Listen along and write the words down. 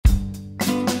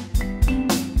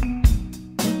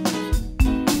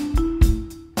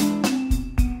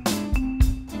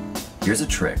Here's a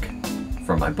trick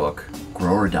from my book,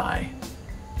 Grow or Die,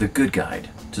 The Good Guide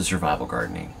to Survival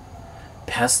Gardening.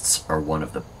 Pests are one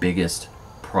of the biggest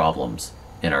problems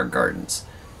in our gardens.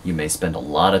 You may spend a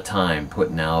lot of time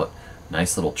putting out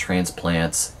nice little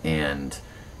transplants and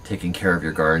taking care of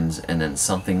your gardens, and then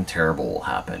something terrible will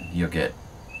happen. You'll get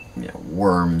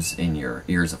worms in your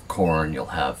ears of corn, you'll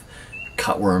have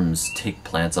cutworms take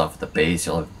plants off at the base,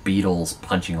 you'll have beetles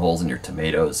punching holes in your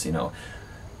tomatoes.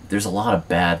 There's a lot of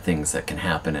bad things that can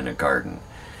happen in a garden.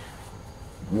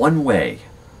 One way,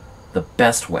 the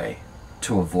best way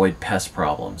to avoid pest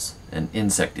problems and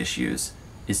insect issues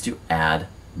is to add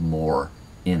more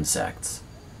insects.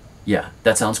 Yeah,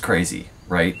 that sounds crazy,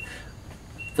 right?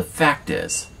 The fact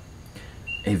is,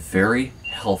 a very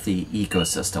healthy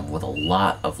ecosystem with a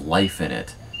lot of life in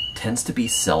it tends to be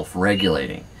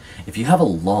self-regulating. If you have a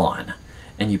lawn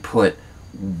and you put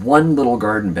one little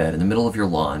garden bed in the middle of your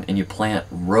lawn and you plant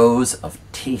rows of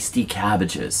tasty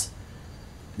cabbages,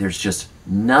 there's just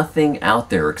nothing out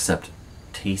there except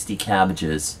tasty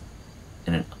cabbages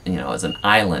and as an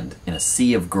island in a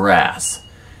sea of grass,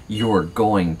 you're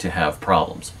going to have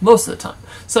problems most of the time.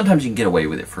 Sometimes you can get away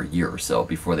with it for a year or so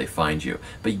before they find you,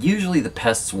 but usually the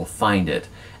pests will find it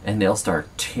and they'll start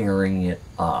tearing it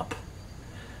up.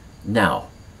 Now,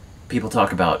 people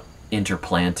talk about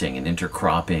interplanting and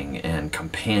intercropping and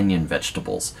companion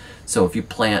vegetables. So if you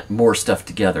plant more stuff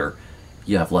together,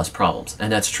 you have less problems. And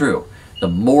that's true. The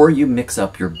more you mix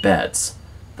up your beds,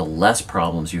 the less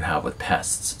problems you have with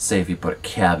pests. Say if you put a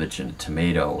cabbage and a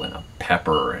tomato and a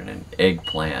pepper and an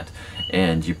eggplant,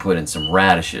 and you put in some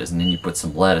radishes, and then you put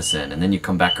some lettuce in, and then you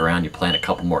come back around, you plant a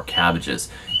couple more cabbages.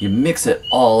 You mix it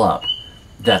all up.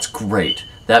 That's great.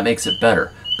 That makes it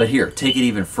better. But here, take it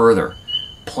even further.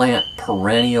 Plant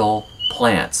perennial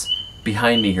plants.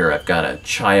 Behind me here I've got a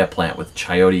chia plant with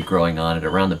chayote growing on it.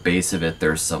 Around the base of it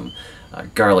there's some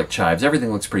garlic chives.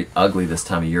 Everything looks pretty ugly this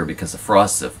time of year because the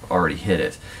frosts have already hit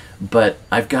it. But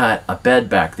I've got a bed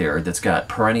back there that's got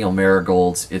perennial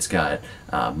marigolds, it's got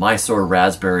Mysore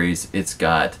raspberries, it's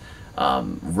got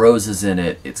roses in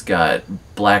it, it's got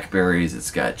blackberries,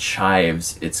 it's got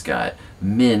chives, it's got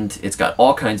mint, it's got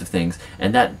all kinds of things.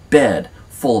 And that bed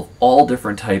full of all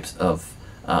different types of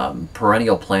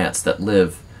perennial plants that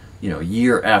live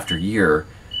year after year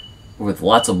with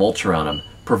lots of mulch around them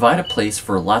provide a place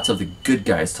for lots of the good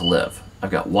guys to live. I've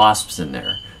got wasps in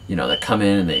there, that come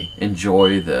in and they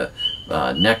enjoy the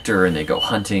nectar and they go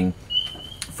hunting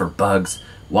for bugs.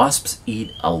 Wasps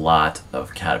eat a lot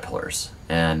of caterpillars,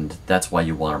 and that's why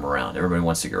you want them around. Everybody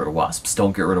wants to get rid of wasps.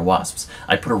 Don't get rid of wasps.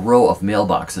 I put a row of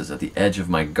mailboxes at the edge of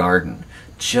my garden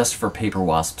just for paper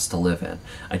wasps to live in.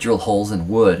 I drill holes in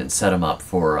wood and set them up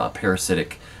for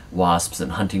parasitic wasps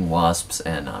and hunting wasps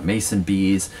and mason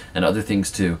bees and other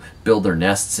things to build their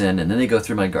nests in, and then they go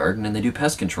through my garden and they do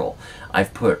pest control.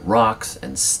 I've put rocks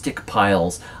and stick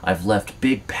piles. I've left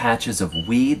big patches of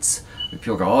weeds.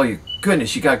 People go, oh,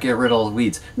 goodness, you got to get rid of all the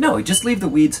weeds. No, you just leave the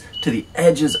weeds to the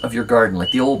edges of your garden,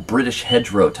 like the old British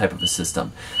hedgerow type of a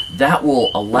system. That will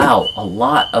allow a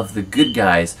lot of the good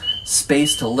guys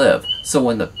space to live. So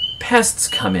when the pests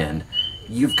come in,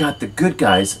 you've got the good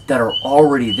guys that are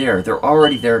already there. They're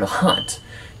already there to hunt.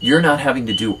 You're not having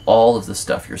to do all of the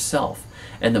stuff yourself.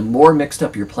 And the more mixed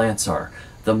up your plants are,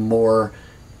 the more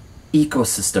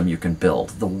ecosystem you can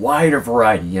build, the wider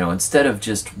variety. Instead of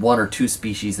just one or two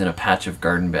species in a patch of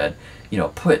garden bed,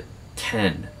 put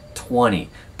 10, 20,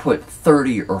 put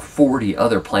 30 or 40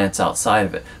 other plants outside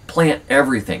of it. Plant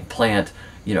everything. Plant,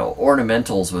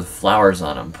 ornamentals with flowers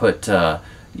on them. Put,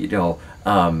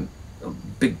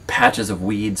 big patches of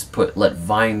weeds, let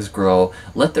vines grow,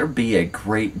 let there be a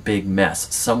great big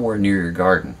mess somewhere near your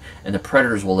garden, and the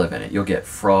predators will live in it. You'll get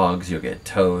frogs, you'll get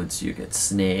toads, you get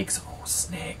snakes. Oh,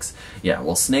 snakes. Yeah,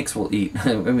 well, snakes will eat,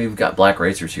 we've got black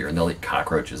racers here and they'll eat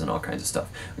cockroaches and all kinds of stuff.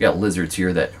 We've got lizards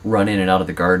here that run in and out of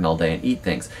the garden all day and eat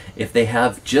things. If they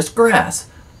have just grass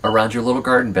around your little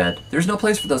garden bed, there's no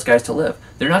place for those guys to live.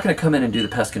 They're not going to come in and do the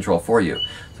pest control for you.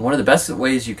 So one of the best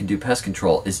ways you can do pest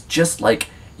control is just like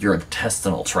your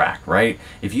intestinal tract, right?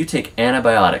 If you take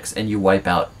antibiotics and you wipe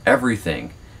out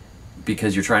everything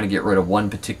because you're trying to get rid of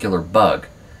one particular bug,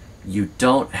 you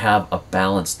don't have a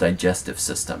balanced digestive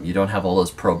system. You don't have all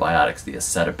those probiotics, the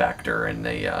Acetobacter and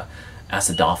the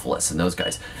Acidophilus and those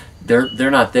guys.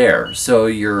 They're not there. So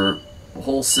your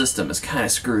whole system is kind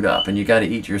of screwed up, and you got to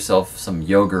eat yourself some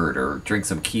yogurt or drink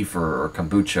some kefir or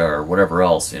kombucha or whatever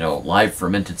else, live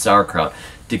fermented sauerkraut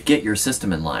to get your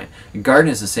system in line. Your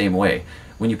garden is the same way.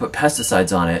 When you put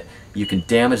pesticides on it, You can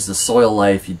damage the soil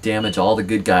life, you damage all the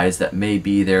good guys that may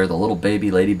be there, the little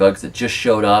baby ladybugs that just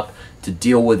showed up to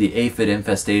deal with the aphid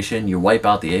infestation. You wipe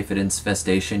out the aphid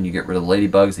infestation, you get rid of the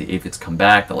ladybugs, the aphids come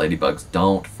back, the ladybugs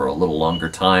don't for a little longer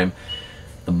time.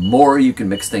 The more you can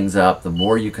mix things up, the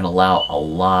more you can allow a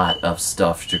lot of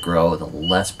stuff to grow, the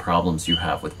less problems you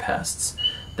have with pests.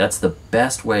 That's the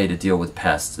best way to deal with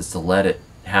pests, is to let it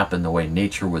happen the way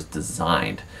nature was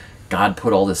designed. God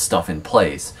put all this stuff in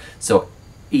place. So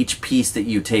each piece that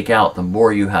you take out, the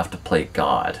more you have to play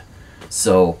God.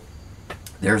 So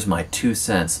there's my 2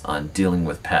 cents on dealing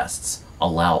with pests.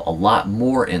 Allow a lot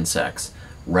more insects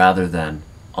rather than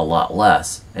a lot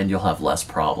less, and you'll have less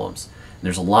problems. And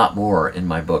there's a lot more in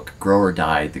my book, Grow or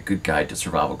Die, The Good Guide to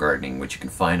Survival Gardening, which you can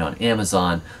find on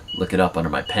Amazon. Look it up under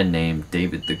my pen name,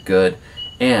 David the Good.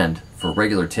 And for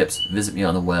regular tips, visit me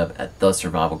on the web at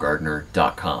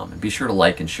thesurvivalgardener.com. And be sure to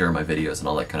like and share my videos and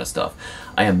all that kind of stuff.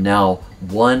 I am now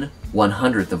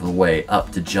 1/100th of the way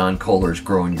up to John Kohler's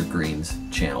Growing Your Greens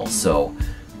channel. So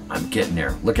I'm getting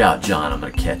there. Look out, John, I'm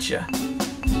going to catch you.